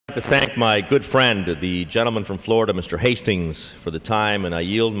I'd like to thank my good friend, the gentleman from Florida, Mr. Hastings, for the time, and I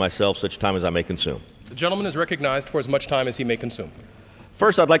yield myself such time as I may consume. The gentleman is recognized for as much time as he may consume.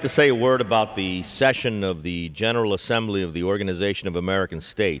 First, I'd like to say a word about the session of the General Assembly of the Organization of American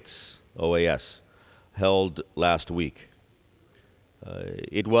States, OAS, held last week.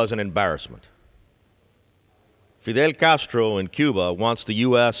 It was an embarrassment. Fidel Castro in Cuba wants the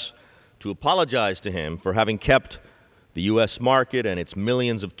U.S. to apologize to him for having kept the U.S. market and its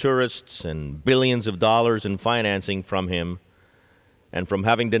millions of tourists and billions of dollars in financing from him, and from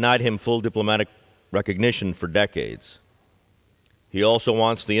having denied him full diplomatic recognition for decades. He also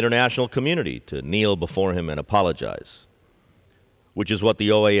wants the international community to kneel before him and apologize, which is what the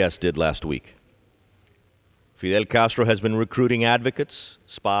OAS did last week. Fidel Castro has been recruiting advocates,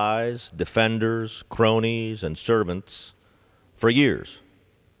 spies, defenders, cronies, and servants for years.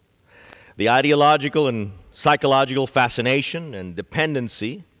 The ideological and psychological fascination and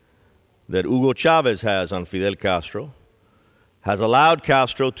dependency that Hugo Chavez has on Fidel Castro has allowed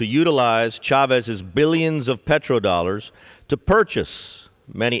Castro to utilize Chavez's billions of petrodollars to purchase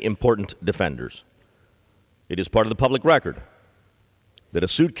many important defenders. It is part of the public record that a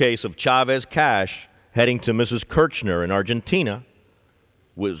suitcase of Chavez cash heading to Mrs. Kirchner in Argentina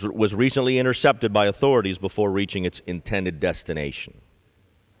was recently intercepted by authorities before reaching its intended destination.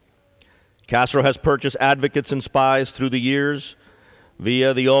 Castro has purchased advocates and spies through the years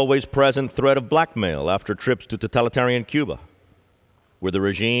via the always present threat of blackmail after trips to totalitarian Cuba, where the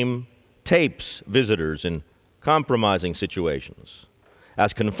regime tapes visitors in compromising situations,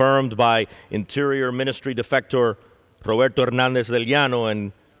 as confirmed by Interior Ministry defector Roberto Hernández del Llano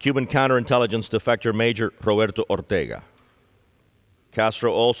and Cuban counterintelligence defector Major Roberto Ortega.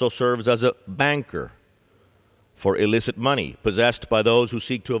 Castro also serves as a banker for illicit money possessed by those who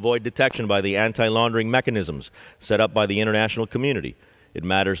seek to avoid detection by the anti-laundering mechanisms set up by the international community. It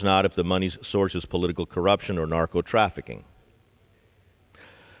matters not if the money's source is political corruption or narco-trafficking.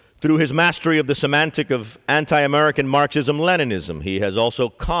 Through his mastery of the semantic of anti-American Marxism-Leninism, he has also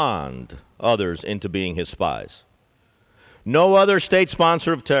conned others into being his spies. No other state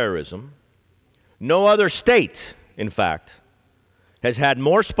sponsor of terrorism, no other state, in fact, has had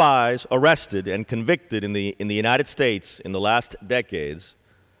more spies arrested and convicted in the United States in the last decades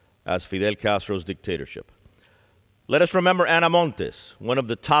as Fidel Castro's dictatorship. Let us remember Ana Montes, one of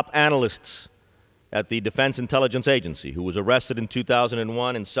the top analysts at the Defense Intelligence Agency, who was arrested in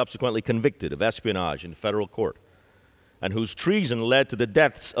 2001 and subsequently convicted of espionage in federal court, and whose treason led to the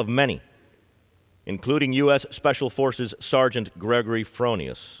deaths of many, including U.S. Special Forces Sergeant Gregory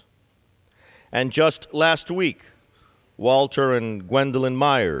Fronius. And just last week, Walter and Gwendolyn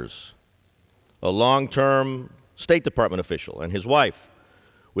Myers, a long-term State Department official, and his wife,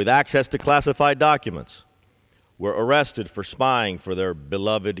 with access to classified documents, were arrested for spying for their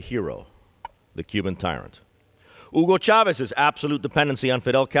beloved hero, the Cuban tyrant. Hugo Chavez's absolute dependency on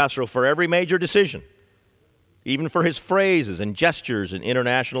Fidel Castro for every major decision, even for his phrases and gestures in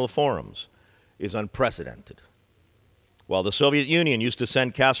international forums, is unprecedented. While the Soviet Union used to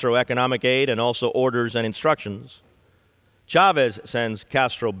send Castro economic aid and also orders and instructions, Chavez sends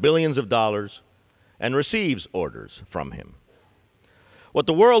Castro billions of dollars and receives orders from him. What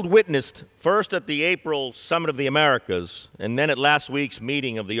the world witnessed first at the April Summit of the Americas and then at last week's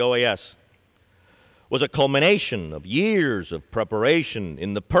meeting of the OAS was a culmination of years of preparation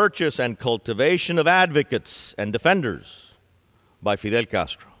in the purchase and cultivation of advocates and defenders by Fidel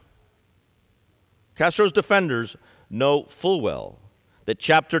Castro. Castro's defenders know full well that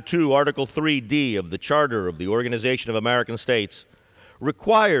Chapter 2, Article 3D of the Charter of the Organization of American States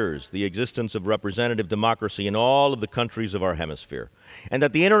requires the existence of representative democracy in all of the countries of our hemisphere, and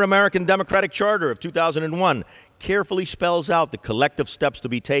that the Inter-American Democratic Charter of 2001 carefully spells out the collective steps to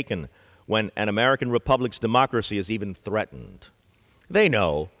be taken when an American republic's democracy is even threatened. They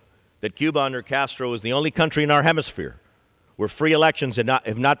know that Cuba under Castro is the only country in our hemisphere where free elections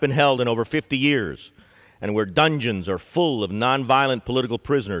have not been held in over 50 years, and where dungeons are full of nonviolent political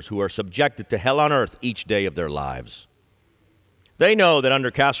prisoners who are subjected to hell on earth each day of their lives. They know that under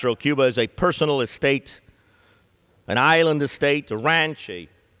Castro, Cuba is a personal estate, an island estate, a ranch, a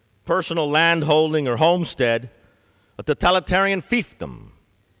personal landholding or homestead, a totalitarian fiefdom,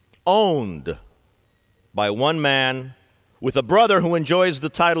 owned by one man with a brother who enjoys the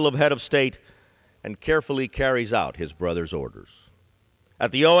title of head of state and carefully carries out his brother's orders.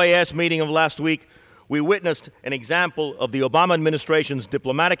 At the OAS meeting of last week, we witnessed an example of the Obama administration's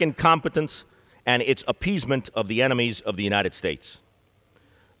diplomatic incompetence and its appeasement of the enemies of the United States.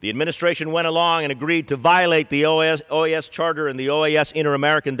 The administration went along and agreed to violate the OAS Charter and the OAS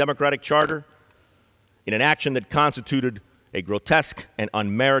Inter-American Democratic Charter in an action that constituted a grotesque and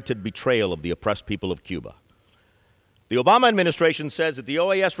unmerited betrayal of the oppressed people of Cuba. The Obama administration says that the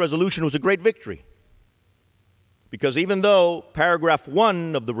OAS resolution was a great victory because even though paragraph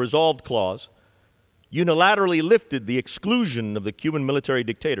 1 of the resolved clause unilaterally lifted the exclusion of the Cuban military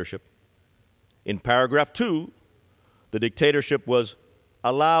dictatorship, in paragraph 2, the dictatorship was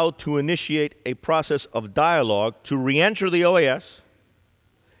allowed to initiate a process of dialogue to re-enter the OAS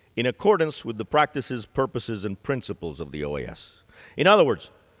in accordance with the practices, purposes, and principles of the OAS. In other words,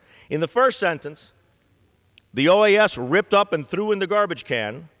 in the first sentence, the OAS ripped up and threw in the garbage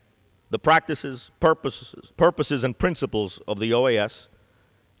can the practices, purposes, and principles of the OAS,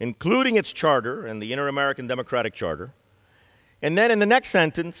 including its charter and the Inter-American Democratic Charter. And then in the next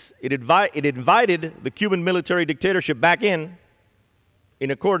sentence, it invited the Cuban military dictatorship back in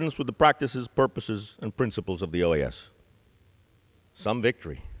accordance with the practices, purposes, and principles of the OAS. Some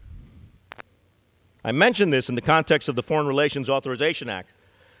victory. I mention this in the context of the Foreign Relations Authorization Act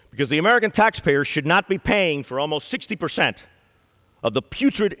because the American taxpayer should not be paying for almost 60% of the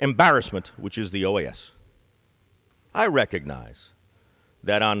putrid embarrassment which is the OAS. I recognize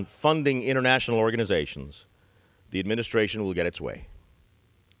that on funding international organizations, the administration will get its way.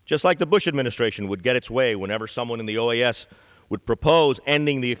 Just like the Bush administration would get its way whenever someone in the OAS would propose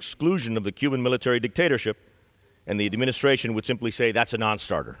ending the exclusion of the Cuban military dictatorship, and the administration would simply say, that's a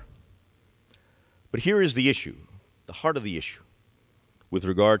non-starter. But here is the issue, the heart of the issue, with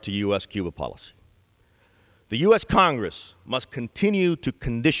regard to U.S.-Cuba policy. The U.S. Congress must continue to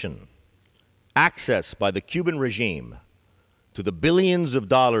condition access by the Cuban regime to the billions of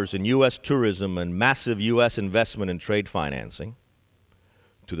dollars in U.S. tourism and massive U.S. investment and trade financing,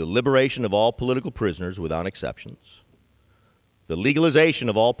 to the liberation of all political prisoners without exceptions, the legalization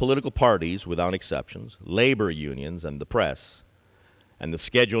of all political parties without exceptions, labor unions and the press, and the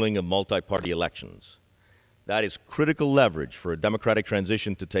scheduling of multi-party elections. That is critical leverage for a democratic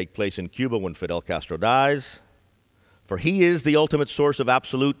transition to take place in Cuba when Fidel Castro dies, for he is the ultimate source of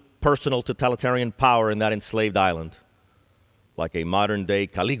absolute personal totalitarian power in that enslaved island, like a modern-day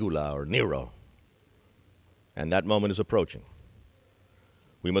Caligula or Nero. And that moment is approaching.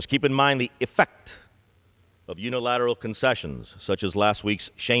 We must keep in mind the effect of unilateral concessions, such as last week's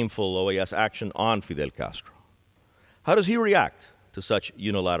shameful OAS action on Fidel Castro. How does he react to such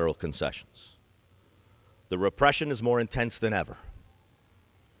unilateral concessions? The repression is more intense than ever.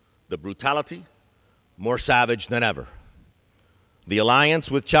 The brutality, more savage than ever. The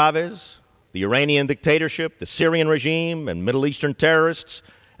alliance with Chavez, the Iranian dictatorship, the Syrian regime, and Middle Eastern terrorists,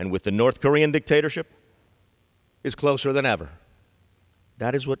 and with the North Korean dictatorship, is closer than ever.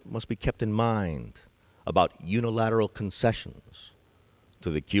 That is what must be kept in mind about unilateral concessions to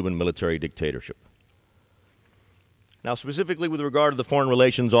the Cuban military dictatorship. Now, specifically with regard to the Foreign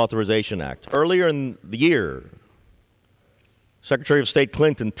Relations Authorization Act, earlier in the year, Secretary of State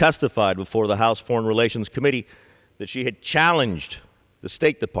Clinton testified before the House Foreign Relations Committee that she had challenged the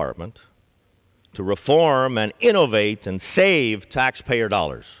State Department to reform and innovate and save taxpayer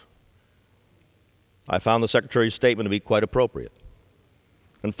dollars. I found the Secretary's statement to be quite appropriate.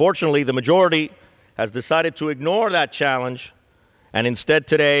 Unfortunately, the majority has decided to ignore that challenge and instead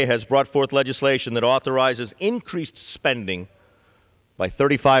today has brought forth legislation that authorizes increased spending by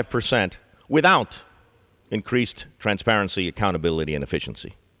 35% without increased transparency, accountability, and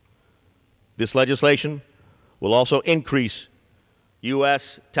efficiency. This legislation will also increase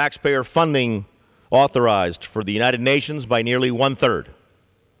U.S. taxpayer funding authorized for the United Nations by nearly 1/3,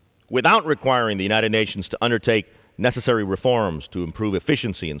 without requiring the United Nations to undertake necessary reforms to improve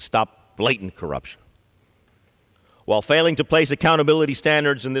efficiency and stop blatant corruption. While failing to place accountability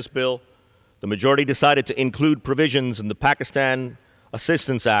standards in this bill, the majority decided to include provisions in the Pakistan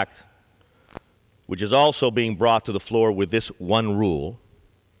Assistance Act, which is also being brought to the floor with this one rule,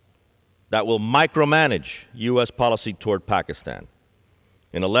 that will micromanage U.S. policy toward Pakistan.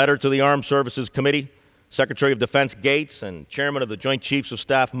 In a letter to the Armed Services Committee, Secretary of Defense Gates and Chairman of the Joint Chiefs of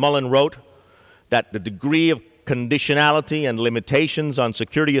Staff Mullen wrote that the degree of conditionality and limitations on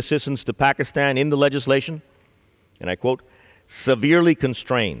security assistance to Pakistan in the legislation, and I quote, severely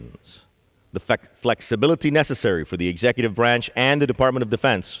constrains the flexibility necessary for the executive branch and the Department of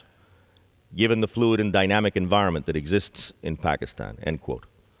Defense, given the fluid and dynamic environment that exists in Pakistan, end quote.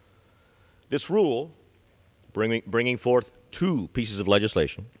 This rule, bringing forth two pieces of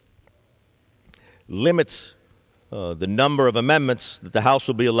legislation, limits the number of amendments that the House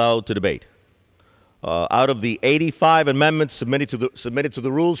will be allowed to debate. Out of the 85 amendments submitted to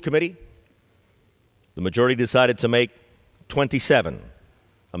the Rules Committee, the majority decided to make 27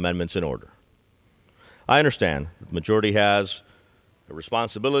 amendments in order. I understand that the majority has a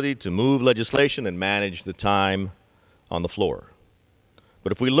responsibility to move legislation and manage the time on the floor.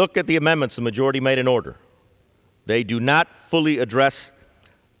 But if we look at the amendments the majority made in order, they do not fully address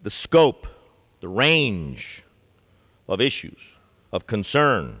the scope, the range of issues of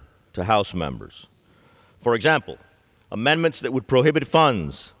concern to House members. For example, amendments that would prohibit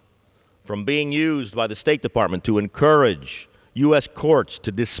funds from being used by the State Department to encourage U.S. courts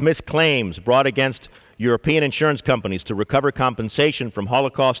to dismiss claims brought against European insurance companies to recover compensation from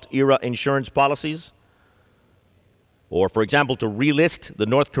Holocaust-era insurance policies, or, for example, to relist the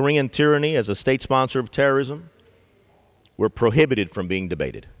North Korean tyranny as a state sponsor of terrorism, were prohibited from being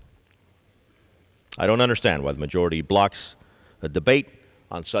debated. I don't understand why the majority blocks a debate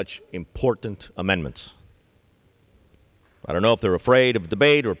on such important amendments. I don't know if they're afraid of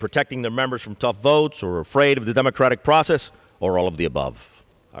debate or protecting their members from tough votes or afraid of the democratic process or all of the above.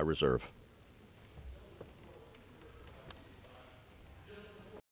 I reserve.